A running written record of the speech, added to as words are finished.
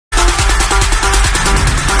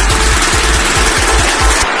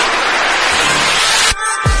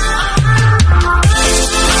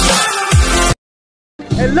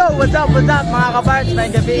Hello, what's up mga kaparts? May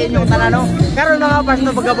gabiin yung tanano. Karon mga kaparts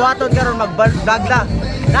no magabuhaton karon mag-vlog na.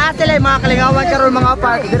 Naa sila mga kalingawan karon mga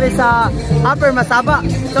kaparts diri sa Upper Masaba.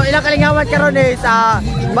 So ilang kalingawan karon is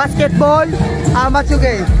basketball,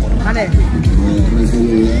 matsuge. Ane.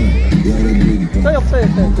 Soyok.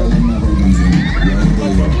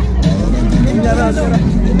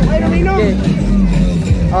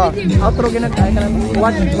 Okay. Outro ginagkaya ka lang.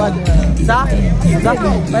 What? Sa?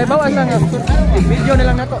 May bawas lang. Video na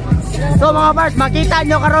lang na to. So mga parts, makita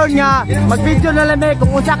nyo karon nga mag-video na lang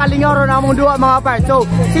kung unsa kalingaw ron among duwa mga parts. So,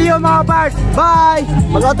 see you mga parts. Bye!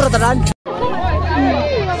 Mag-outro tanan.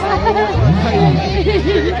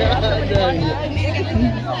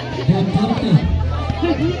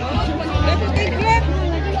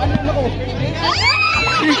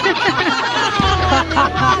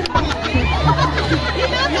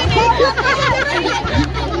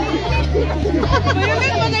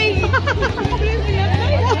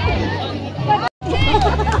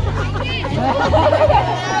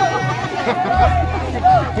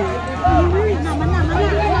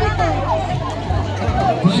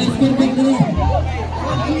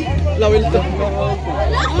 Lawil to.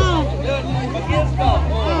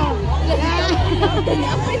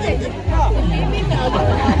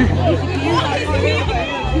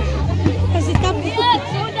 Kasi tabiat,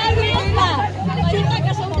 sudan mo yan ba? Kita ka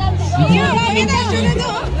sudan. Kita sudan to.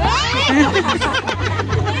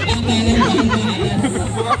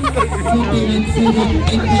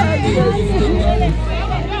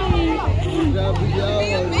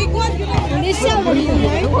 Indonesia mo yun.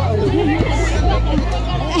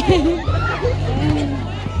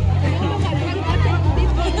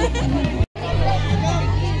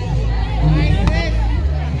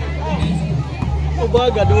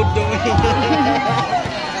 Baga dudong.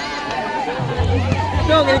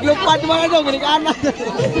 Dong, giglupad mga dong, ginig-anak.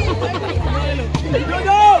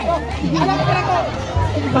 Dudong!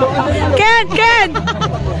 Ken! Ken!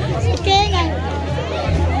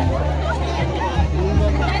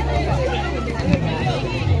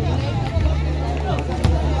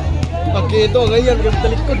 Pakai itu, ngayon yung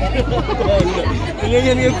talikod.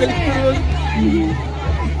 Ngayon yung talikod.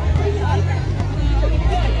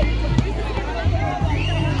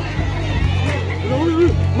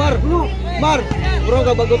 Mar, bro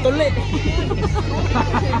ka bago tuli.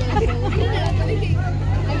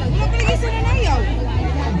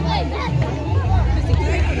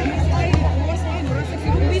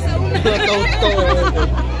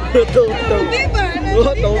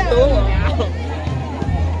 Tahu.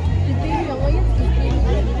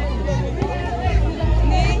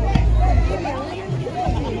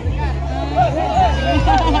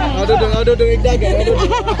 Aduh dong igdagan, aduh.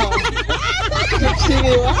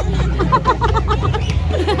 Sini wah.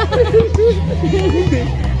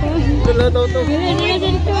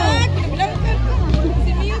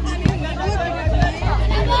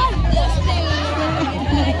 Tahu.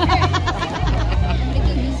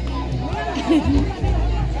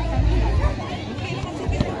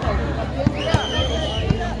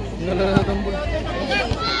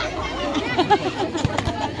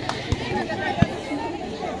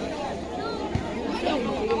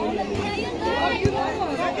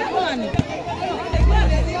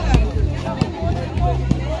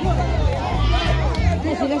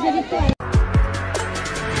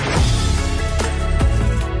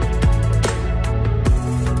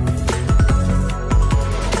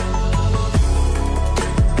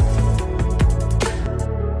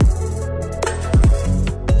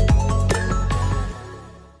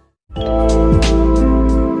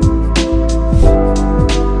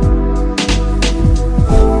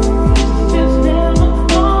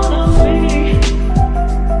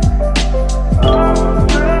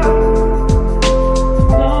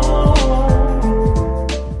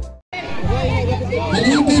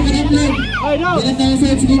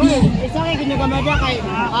 It's okay kung nagamadya kay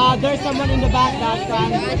there's someone in the back that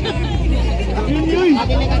can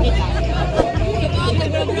natin nakakita.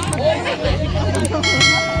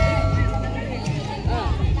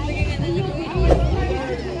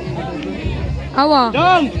 Awa.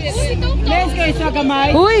 Dong! Let's go sa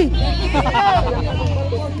kamay. Uy!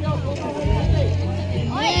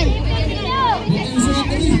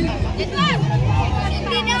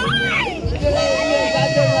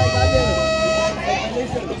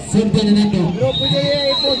 Simple na ito. Grupo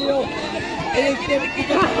niya ito niyo.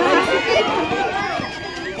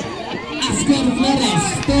 Oscar Flores,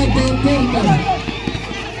 todo punto.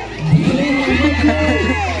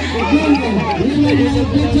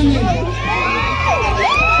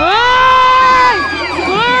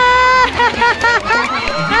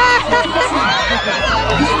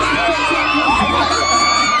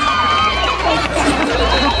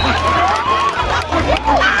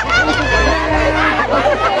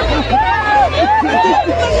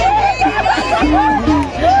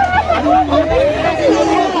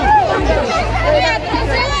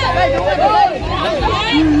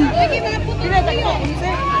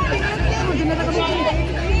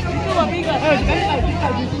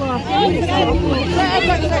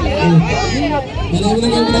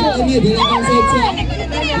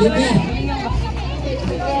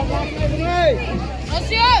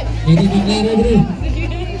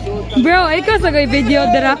 Bro, ikaw sa kay video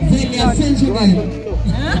dara.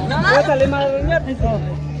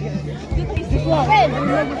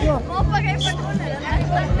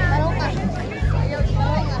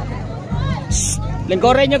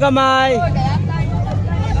 Lingkurin nyo kamay.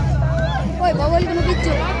 Hoy, bawal ko na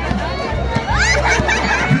video.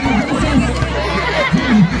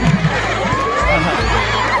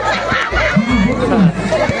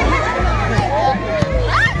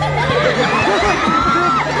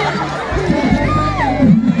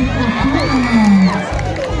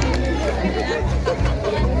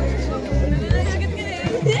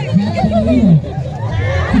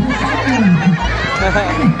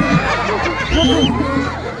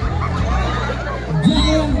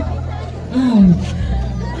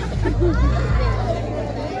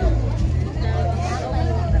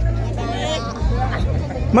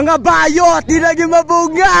 Mga bayot, di lagi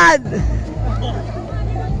mabungad.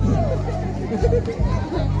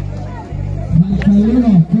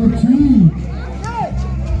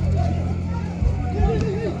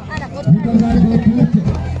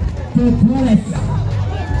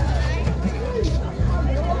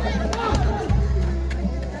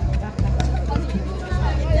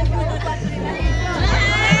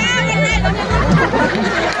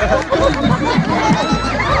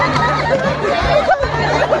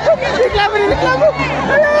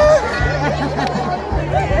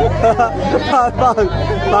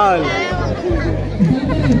 Paul.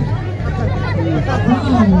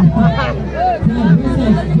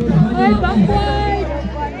 Ay, backward.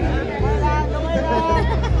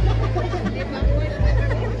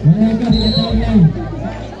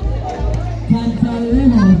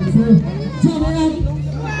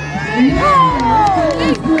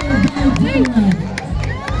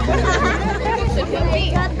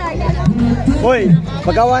 Hoy,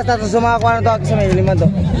 pagkawas na sa mga kuha na to sa may lima to.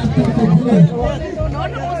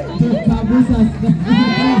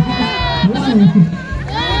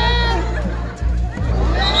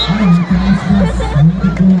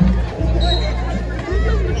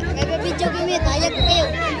 May video kami, tayag kayo.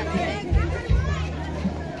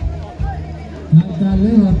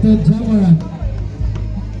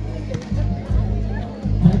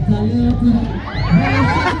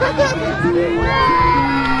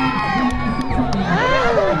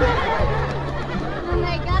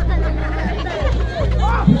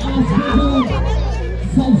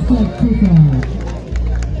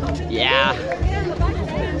 Yeah.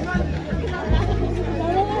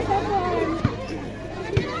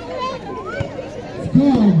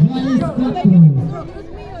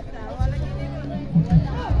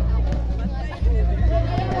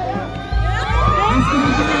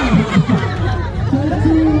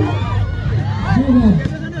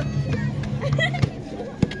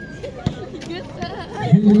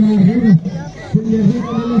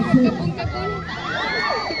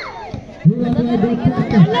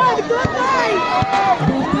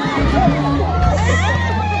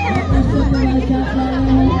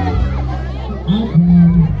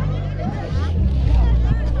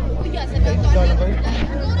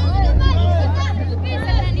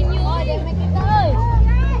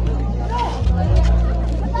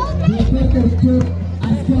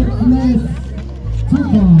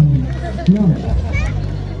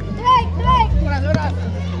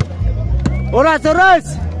 Oras, oras.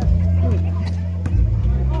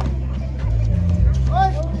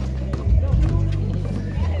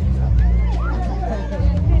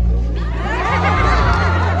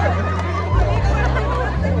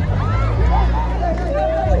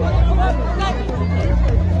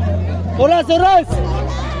 Oras, oras.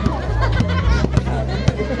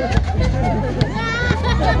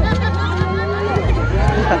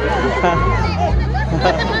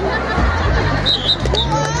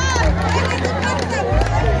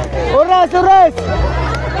 Oras, oras.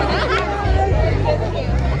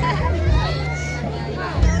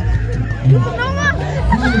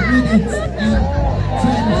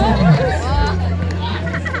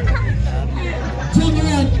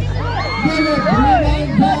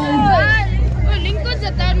 Lingkod sa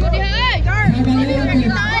taon mo diha ay.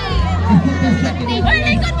 Hoy,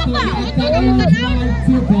 lingkod mo pa.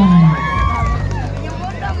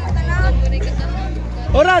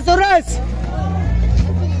 Oras, oras.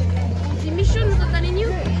 Si mission sa tanin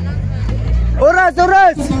niyo. Oras,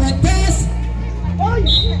 oras.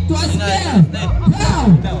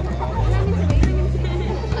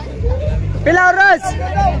 Pila oras?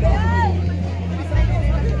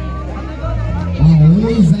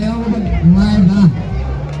 Uy, sayaw mo ba? Live na.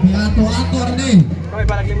 Piato-ator ni. Kami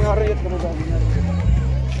balik 5 oras kamu.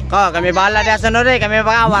 Kami bala dia sunod kami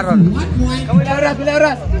pangawar ron. Kami oras, bila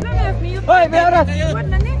oras. Hoy, bila oras.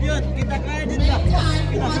 Kita kaya dito.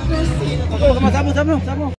 Oh, sama-sama.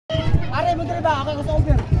 Are mo diri ba? Ako sa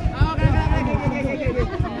over. Okay.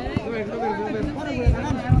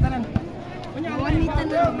 Wanita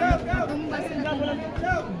na. Tumbas na.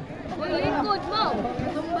 Ikot mo.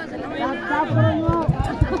 Tumbas na.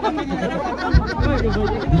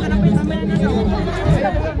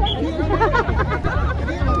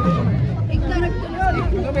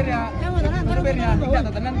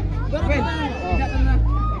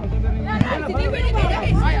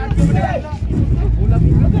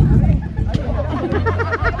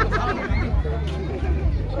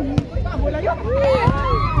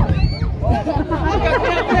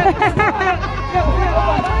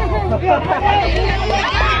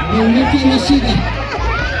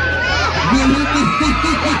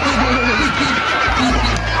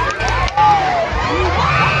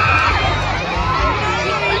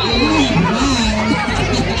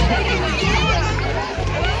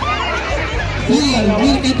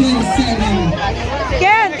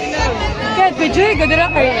 Ken, pijay ka dira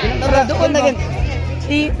kay. Doon na gin.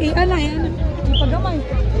 Ano yan? Pagamay.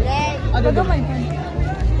 Pagamay.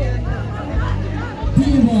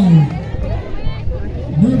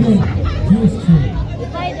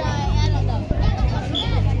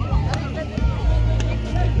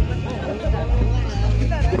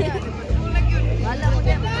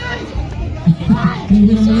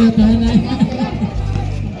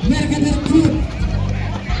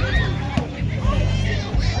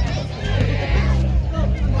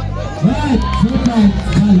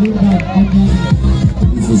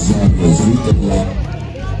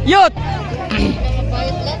 Yut.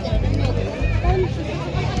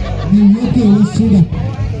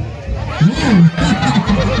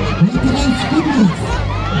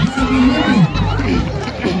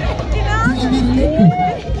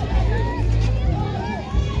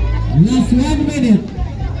 Last 1 minute.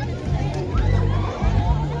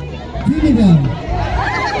 Tinigan.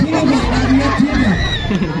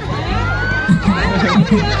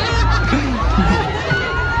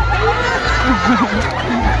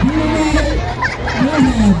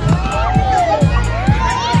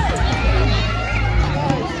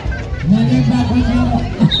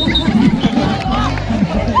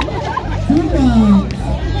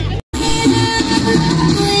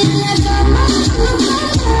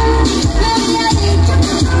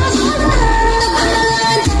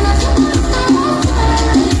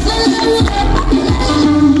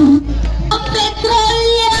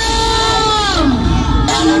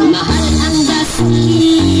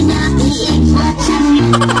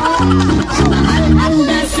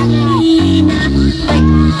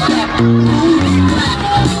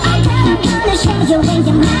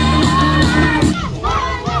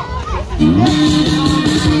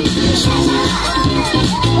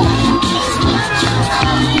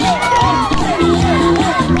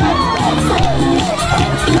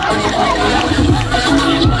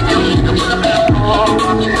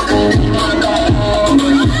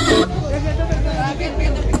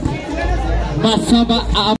 Masaba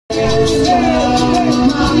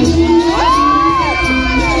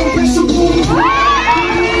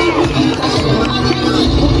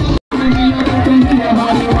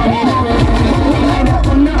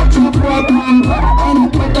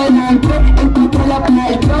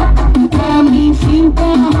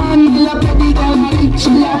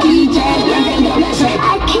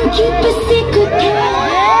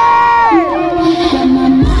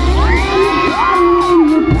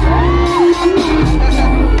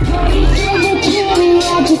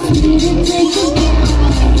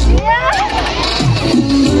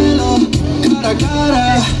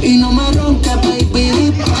y no me ronca, baby,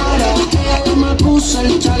 dispara. Ella me puso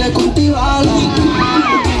el chaleco antibala.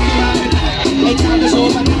 Echando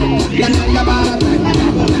sopa, la nalga para atrás.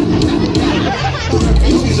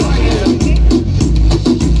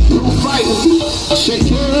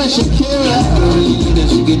 Shakira, Shakira,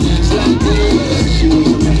 she can dance like this. She was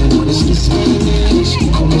a man, but it's the Spanish.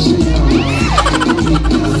 ¿Cómo se llama?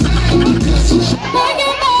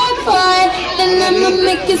 I'ma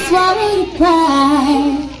make you swallow your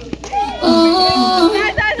pride. Oh,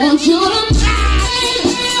 want you to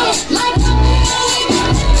like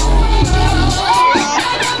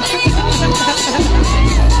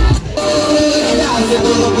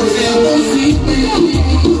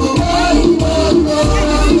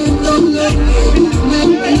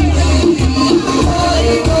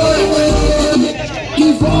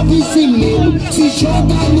si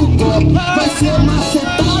joga no topo, vai Tell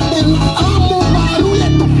myself